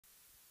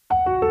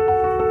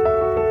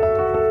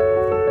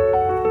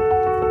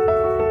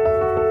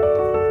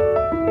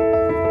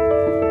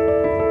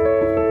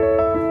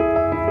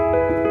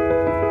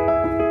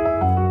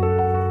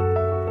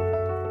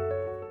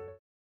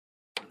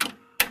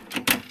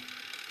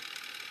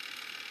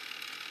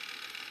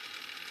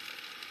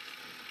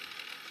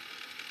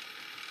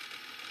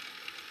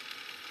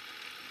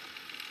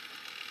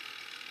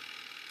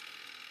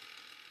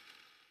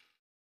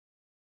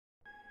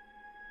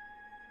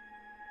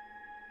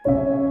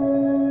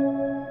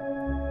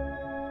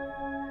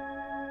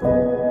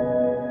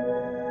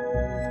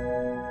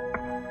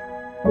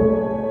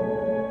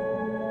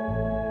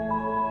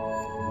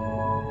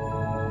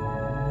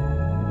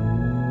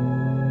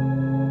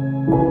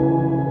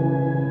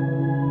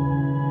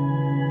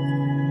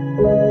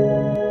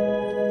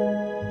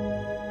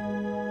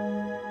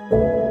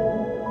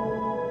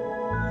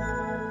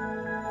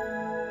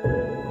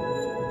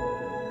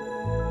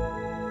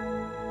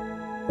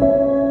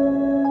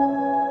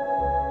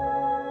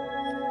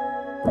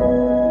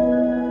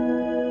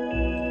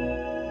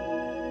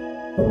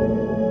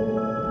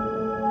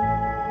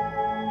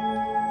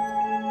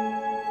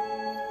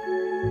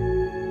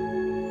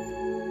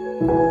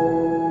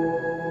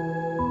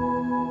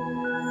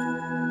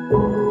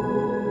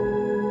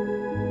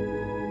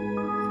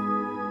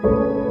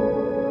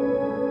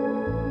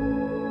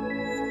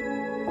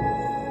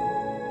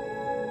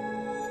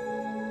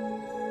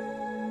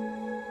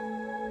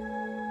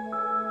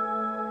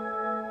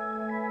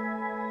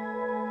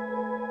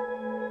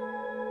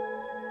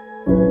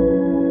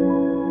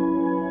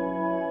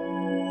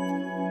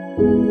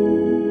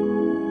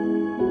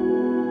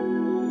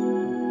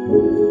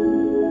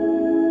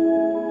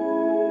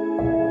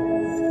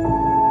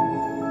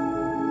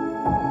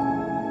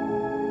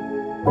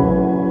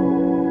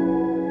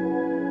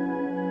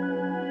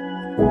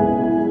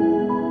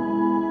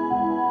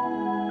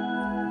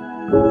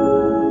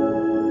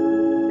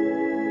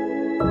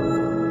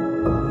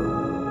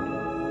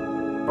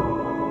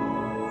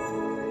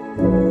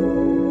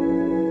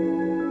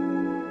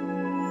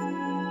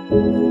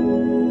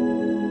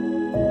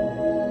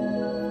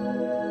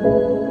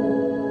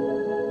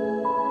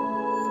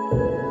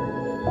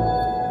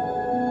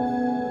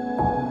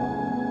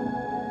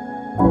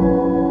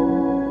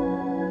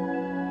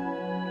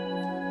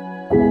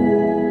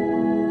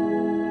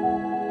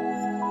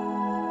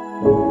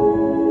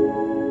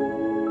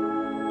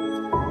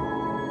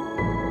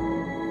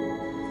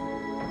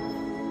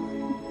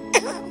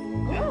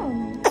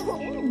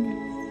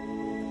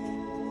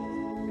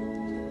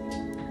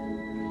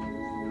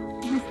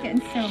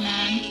Getting so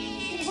mad.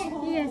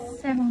 He is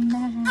so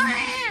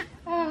mad.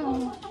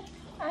 Oh,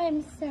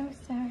 I'm so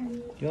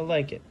sorry. You'll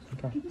like it.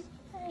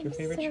 It's your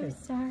favorite shirt. I'm so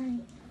sorry.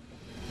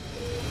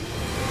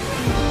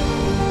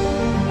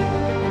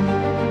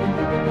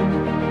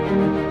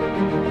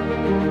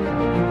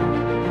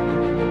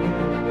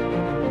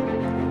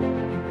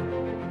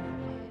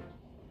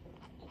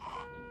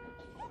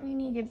 We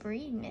need to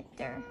breathe,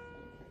 mister.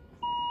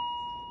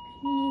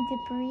 You need to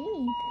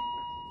breathe.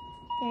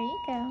 There you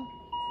go.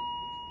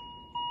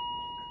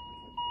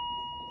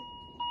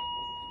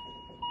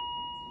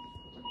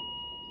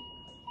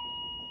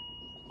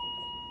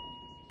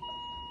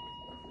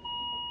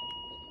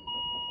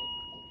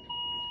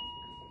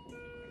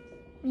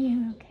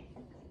 You're okay.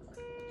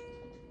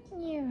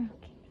 You're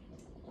okay.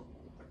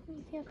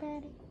 You feel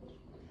better?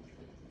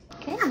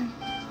 Okay.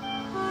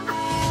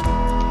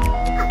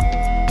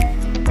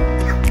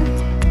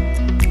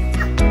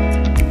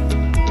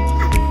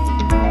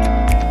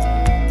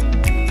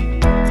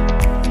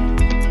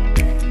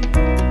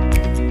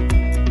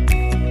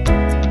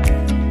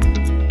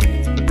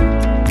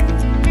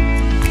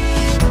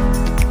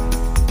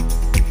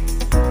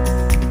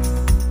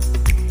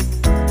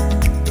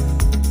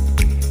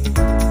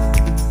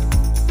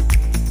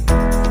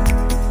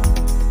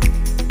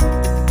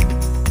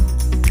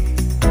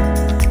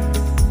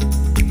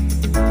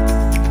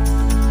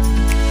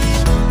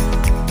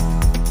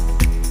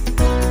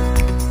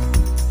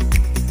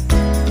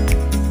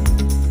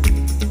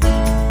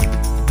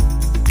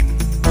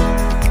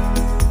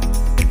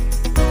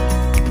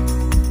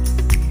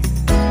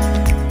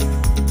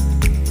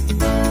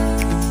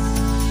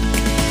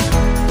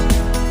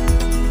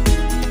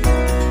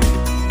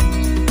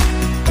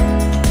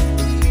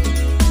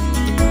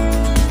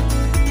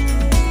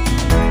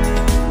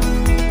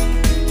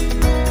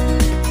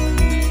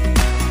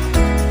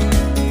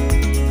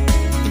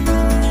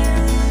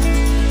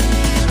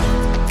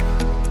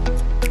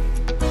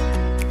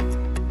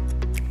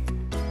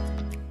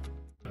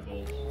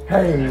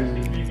 Hey.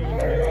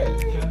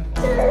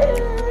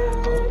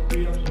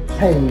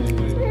 Hey.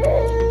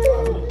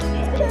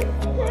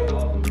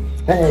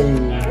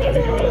 Hey.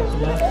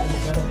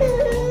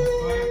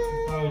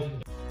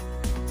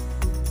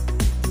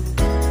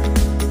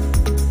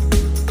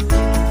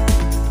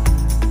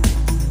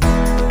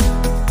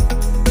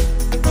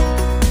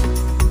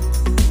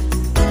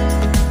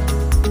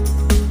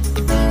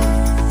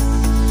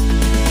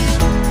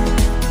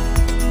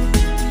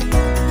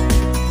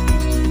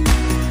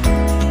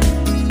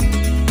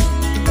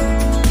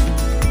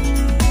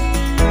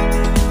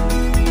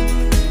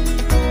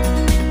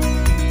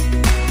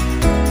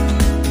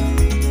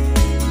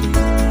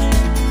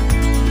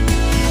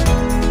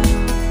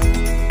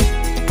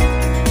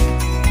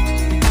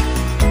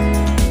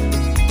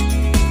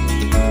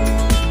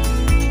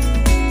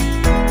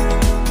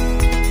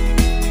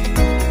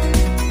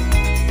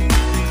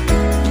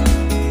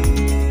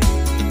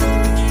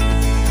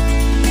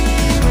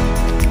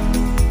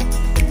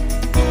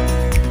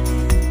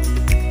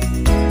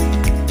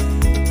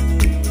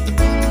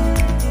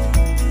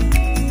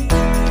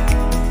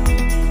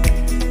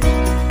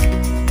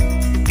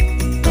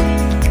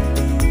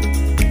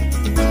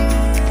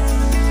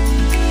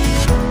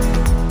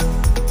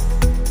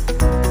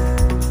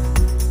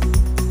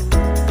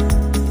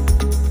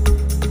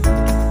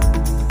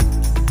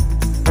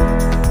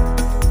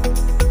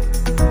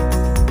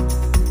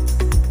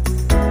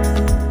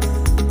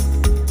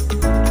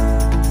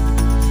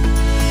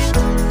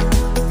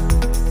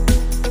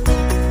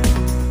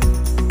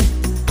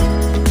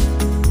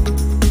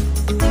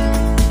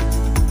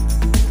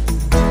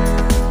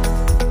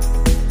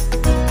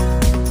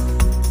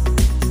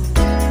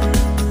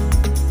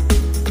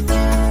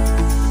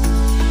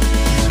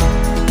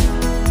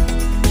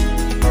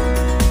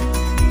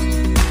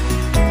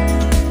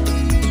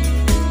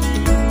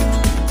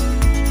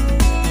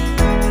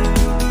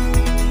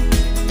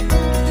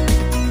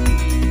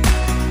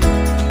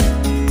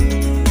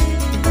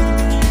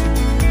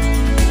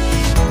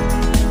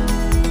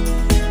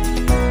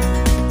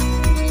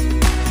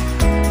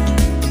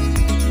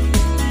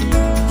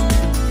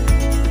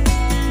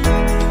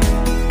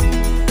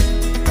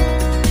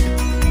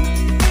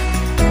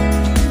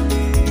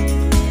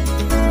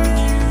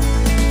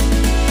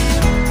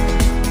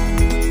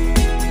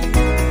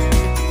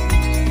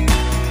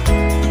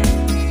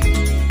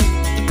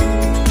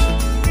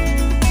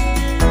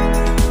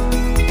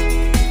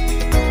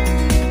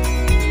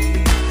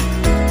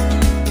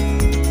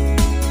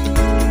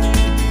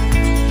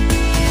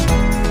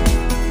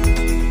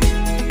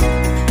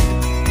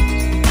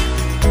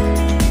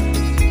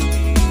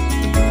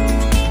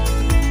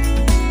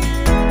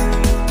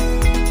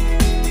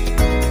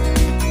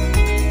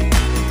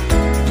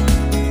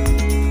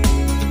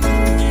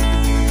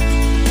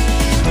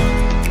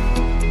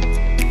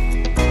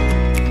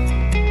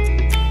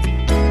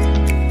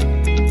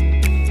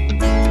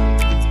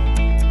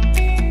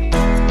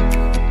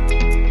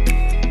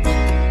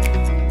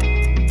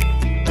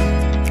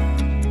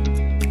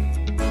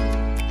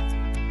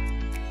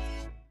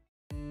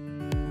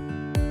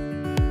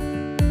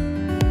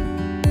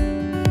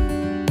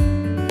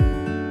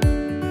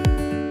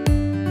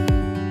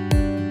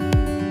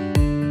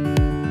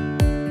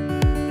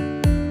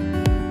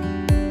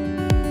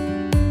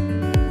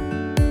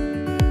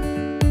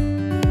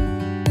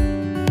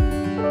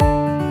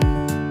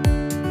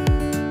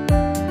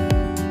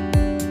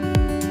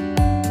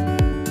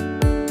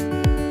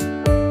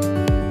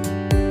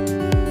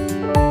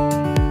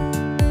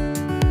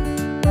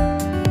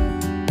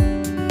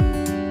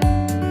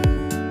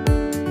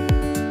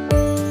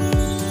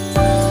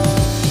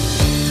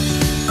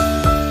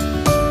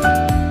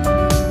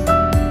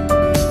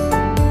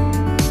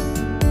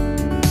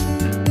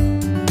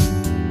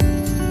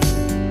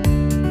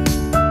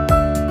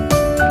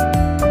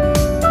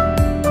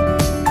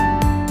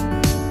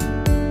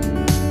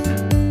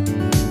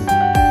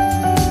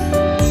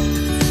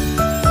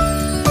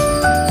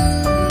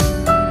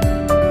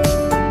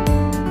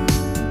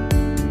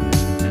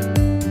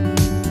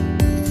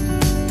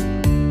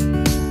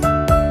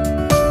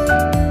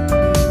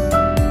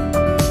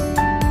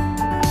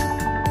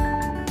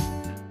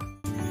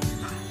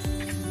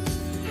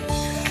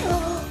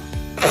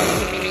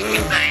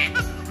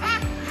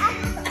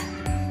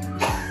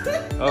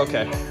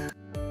 Okay.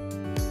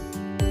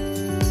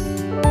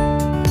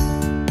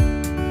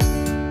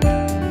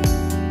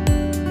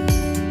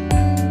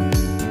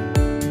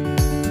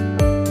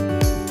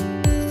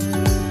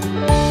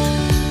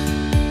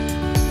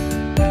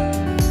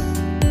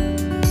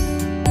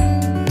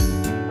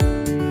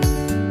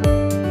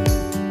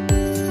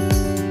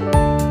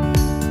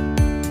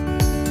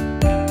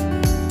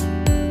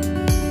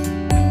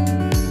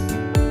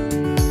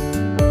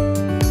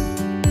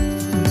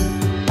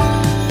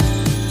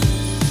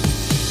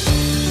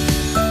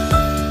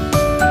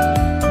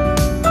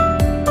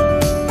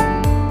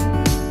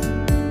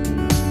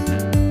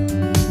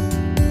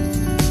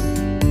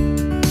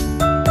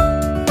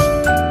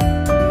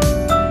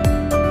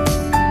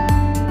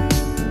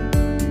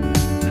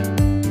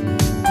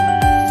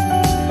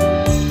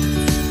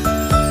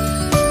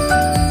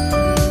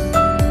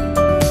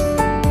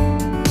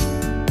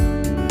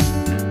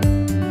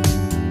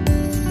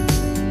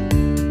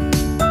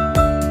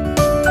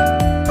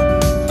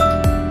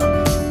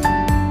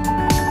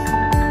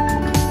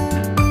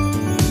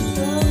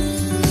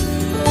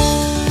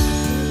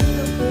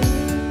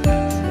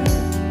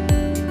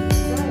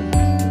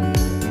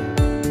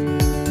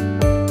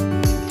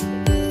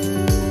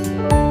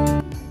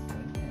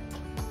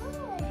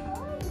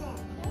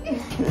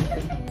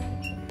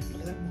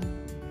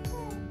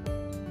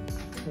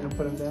 You gonna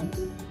put him down?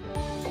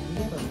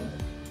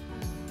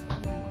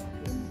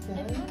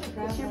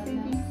 That's your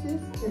baby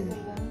sister.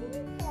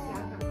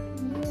 Yeah.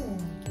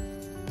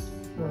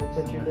 You wanna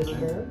touch your little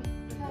bird?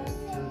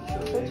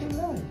 Touch your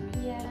leg.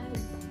 Yeah.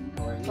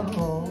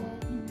 Oh.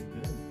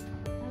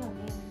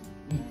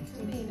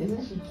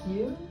 Isn't she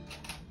cute?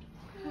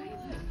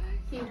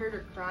 He heard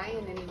her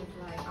crying and he was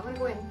like, I'm gonna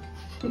go in.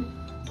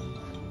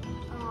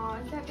 Aw,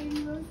 is that baby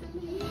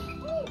Rosalie?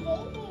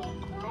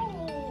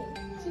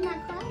 She's not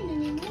crying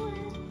anymore.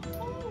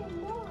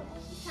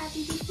 She's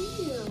happy to see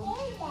you.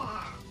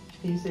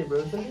 Can you say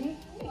Rosalie?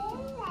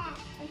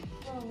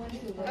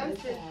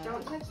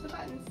 Don't touch the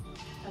buttons.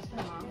 That's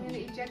my mom. I'm gonna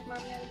eject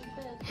mommy out of the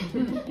bed.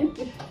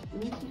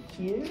 Isn't she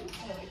cute?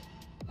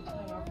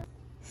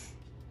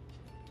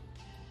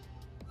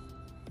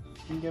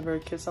 Can you give her a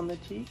kiss on the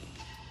cheek?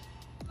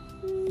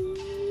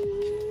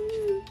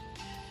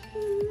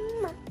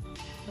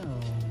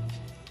 Oh,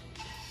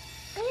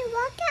 I'm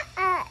looking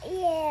at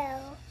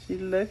you.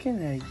 she's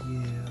looking at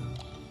you.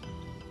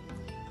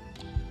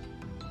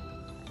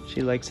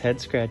 She likes head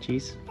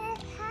scratchies.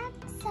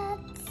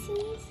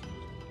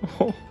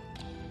 Oh,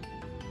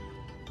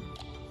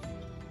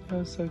 that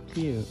was so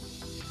cute.